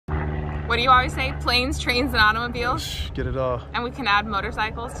What do you always say? Planes, trains, and automobiles? Get it all. And we can add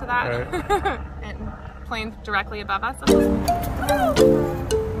motorcycles to that. Right. And planes directly above us.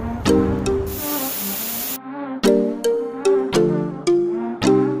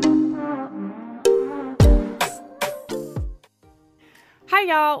 Hi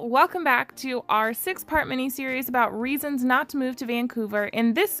y'all, welcome back to our 6-part mini-series about reasons not to move to Vancouver.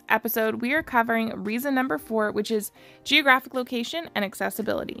 In this episode, we are covering reason number 4, which is geographic location and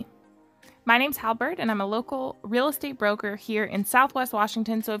accessibility. My name's Hal Byrd, and I'm a local real estate broker here in Southwest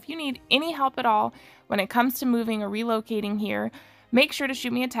Washington, so if you need any help at all when it comes to moving or relocating here, make sure to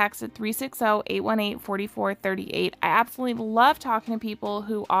shoot me a text at 360-818-4438. I absolutely love talking to people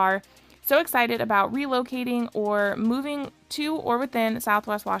who are so excited about relocating or moving to or within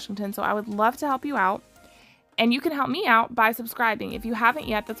Southwest Washington, so I would love to help you out. And you can help me out by subscribing. If you haven't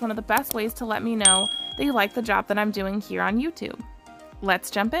yet, that's one of the best ways to let me know that you like the job that I'm doing here on YouTube. Let's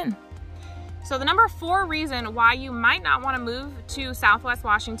jump in. So the number 4 reason why you might not want to move to Southwest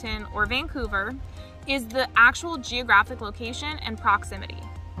Washington or Vancouver is the actual geographic location and proximity.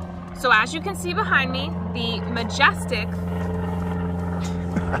 So as you can see behind me, the majestic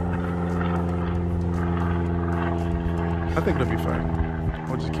I think it'll be fine.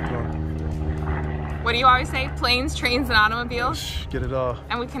 We'll just keep going. What do you always say? Planes, trains, and automobiles? Get it all.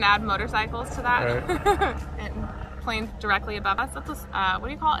 And we can add motorcycles to that. Right. And planes directly above us. That's a, what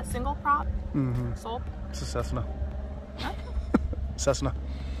do you call it? A single prop? Mm-hmm. Soul? It's a Cessna. What? Cessna.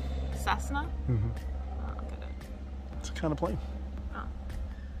 Cessna? Mm-hmm. I don't get it. It's a kind of plane. Oh.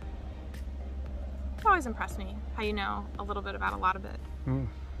 It always impressed me how you know a little bit about a lot of it. Mm.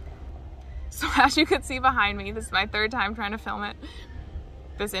 So as you can see behind me, this is my 3rd time trying to film it,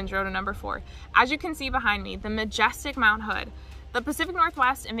 this intro to number 4. As you can see behind me, the majestic Mount Hood. The Pacific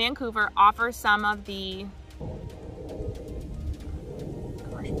Northwest and Vancouver offers some of the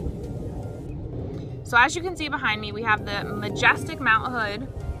So as you can see behind me, we have the majestic Mount Hood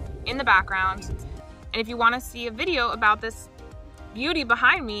in the background. And if you want to see a video about this beauty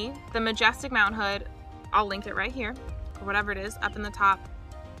behind me, the majestic Mount Hood, I'll link it right here, or whatever it is, up in the top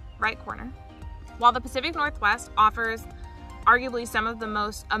right corner. While the Pacific Northwest offers arguably some of the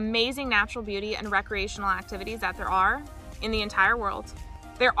most amazing natural beauty and recreational activities that there are in the entire world,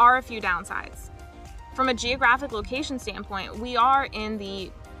 there are a few downsides. From a geographic location standpoint, we are in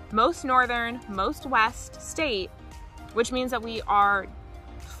the most northern, most west state, which means that we are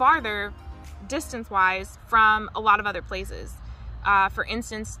farther distance-wise from a lot of other places. For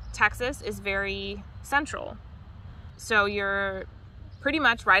instance, Texas is very central. So you're pretty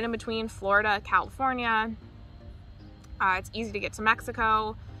much right in between Florida, California. It's easy to get to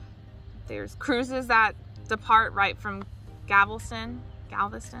Mexico. There's cruises that depart right from Galveston,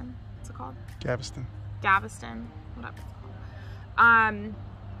 what's it called? Galveston, whatever it's called.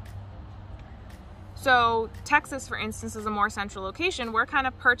 So Texas, for instance, is a more central location. We're kind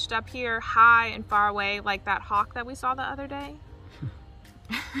of perched up here, high and far away, like that hawk that we saw the other day.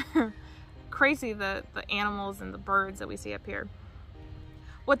 Crazy, the animals and the birds that we see up here.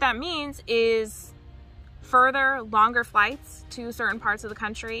 What that means is further, longer flights to certain parts of the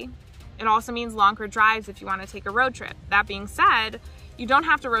country. It also means longer drives if you want to take a road trip. That being said, you don't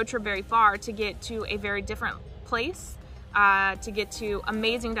have to road trip very far to get to a very different place, to get to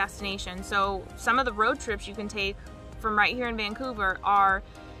amazing destinations. So some of the road trips you can take from right here in Vancouver are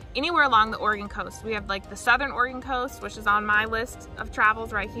anywhere along the Oregon coast. We have like the southern Oregon coast, which is on my list of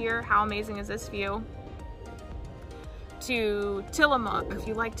travels right here. How amazing is this view? To Tillamook, if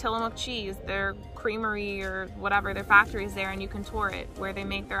you like Tillamook cheese, their creamery or whatever, their factory is there and you can tour it, where they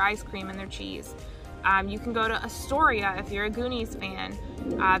make their ice cream and their cheese. You can go to Astoria if you're a Goonies fan.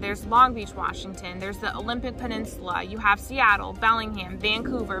 There's Long Beach, Washington. There's the Olympic Peninsula. You have Seattle, Bellingham,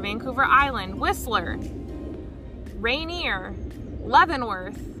 Vancouver, Vancouver Island, Whistler, Rainier,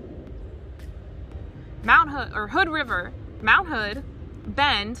 Leavenworth, Mount Hood, or Hood River, Mount Hood,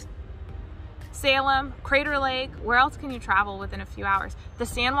 Bend, Salem, Crater Lake. Where else can you travel within a few hours? The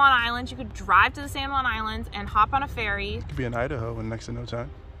San Juan Islands. You could drive to the San Juan Islands and hop on a ferry. You could be in Idaho in next to no time.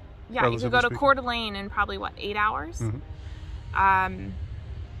 Yeah, you could go to Coeur d'Alene in probably, what, 8 hours? Mm-hmm.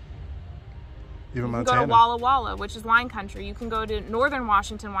 You can go to Walla Walla, which is wine country. You can go to northern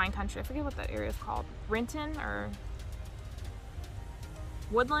Washington wine country. I forget what that area is called. Renton or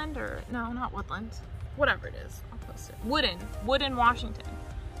Woodland, or no, not Woodland. Whatever it is. I'll post it. Woodin, Washington.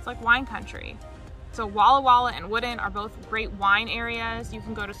 It's like wine country. So Walla Walla and Woodin are both great wine areas. You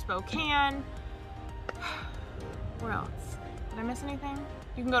can go to Spokane. Where else? Did I miss anything?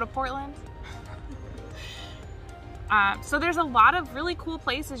 You can go to Portland. So there's a lot of really cool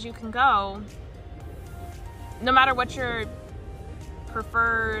places you can go, no matter what your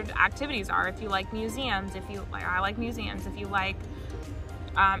preferred activities are. If you like museums, I like museums. If you like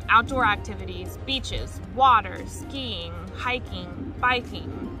outdoor activities, beaches, water, skiing, hiking, biking.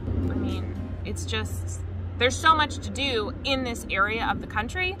 I mean, it's just, there's so much to do in this area of the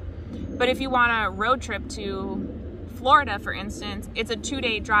country. But if you want a road trip to Florida, for instance, it's a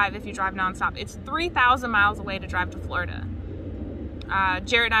 2-day drive if you drive nonstop. It's 3,000 miles away to drive to Florida.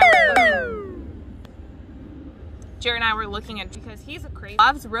 Jared and I were looking at, because he's a crazy,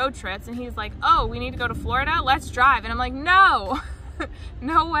 loves road trips, and he's like, oh, we need to go to Florida, let's drive. And I'm like, no,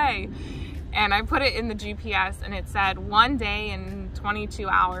 no way. And I put it in the GPS and it said 1 day and 22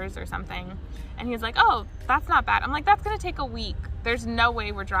 hours or something. And he's like, oh, that's not bad. I'm like, that's gonna take a week. There's no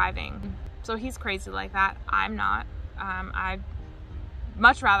way we're driving. So he's crazy like that. I'm not. I'd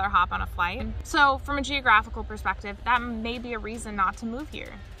much rather hop on a flight. So from a geographical perspective, that may be a reason not to move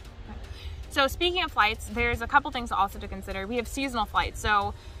here. So speaking of flights, there's a couple things also to consider. We have seasonal flights.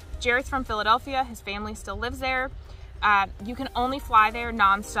 So Jared's from Philadelphia, his family still lives there. You can only fly there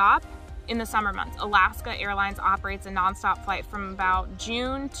nonstop in the summer months. Alaska Airlines operates a nonstop flight from about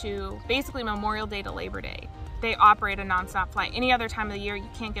June to basically Memorial Day to Labor Day. They operate a nonstop flight. Any other time of the year, you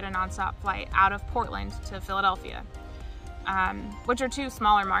can't get a nonstop flight out of Portland to Philadelphia, which are two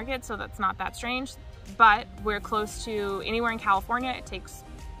smaller markets, so that's not that strange. But we're close to anywhere in California. It takes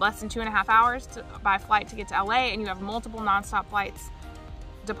less than 2.5 hours by flight to get to LA, and you have multiple nonstop flights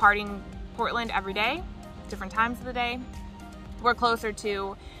departing Portland every day, different times of the day. We're closer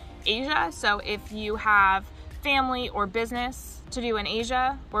to Asia, so if you have family or business to do in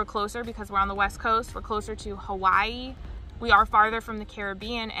Asia, we're closer because we're on the West Coast. We're closer to Hawaii. We are farther from the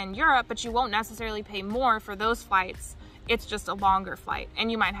Caribbean and Europe, but you won't necessarily pay more for those flights. It's just a longer flight,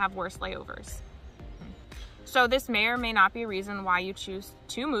 and you might have worse layovers. So this may or may not be a reason why you choose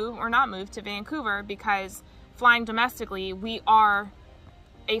to move or not move to Vancouver, because flying domestically, we are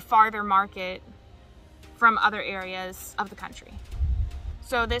a farther market from other areas of the country.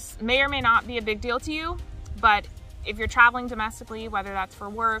 So this may or may not be a big deal to you, but if you're traveling domestically, whether that's for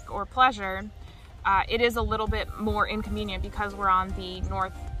work or pleasure, it is a little bit more inconvenient because we're on the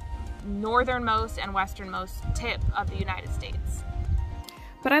northernmost and westernmost tip of the United States.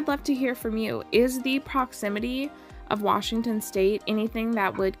 But I'd love to hear from you. Is the proximity of Washington State anything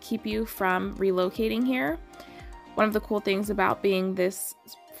that would keep you from relocating here? One of the cool things about being this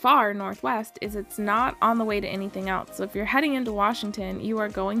far northwest is it's not on the way to anything else. So if you're heading into Washington, you are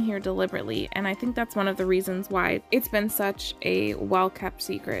going here deliberately. And I think that's one of the reasons why it's been such a well-kept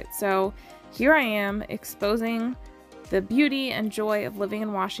secret. So here I am exposing the beauty and joy of living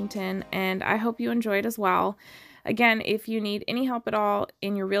in Washington, and I hope you enjoy it as well. Again, if you need any help at all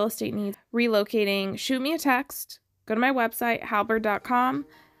in your real estate needs, relocating, shoot me a text, go to my website, halbyrd.com,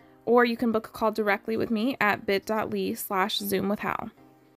 or you can book a call directly with me at bit.ly/zoomwithhal.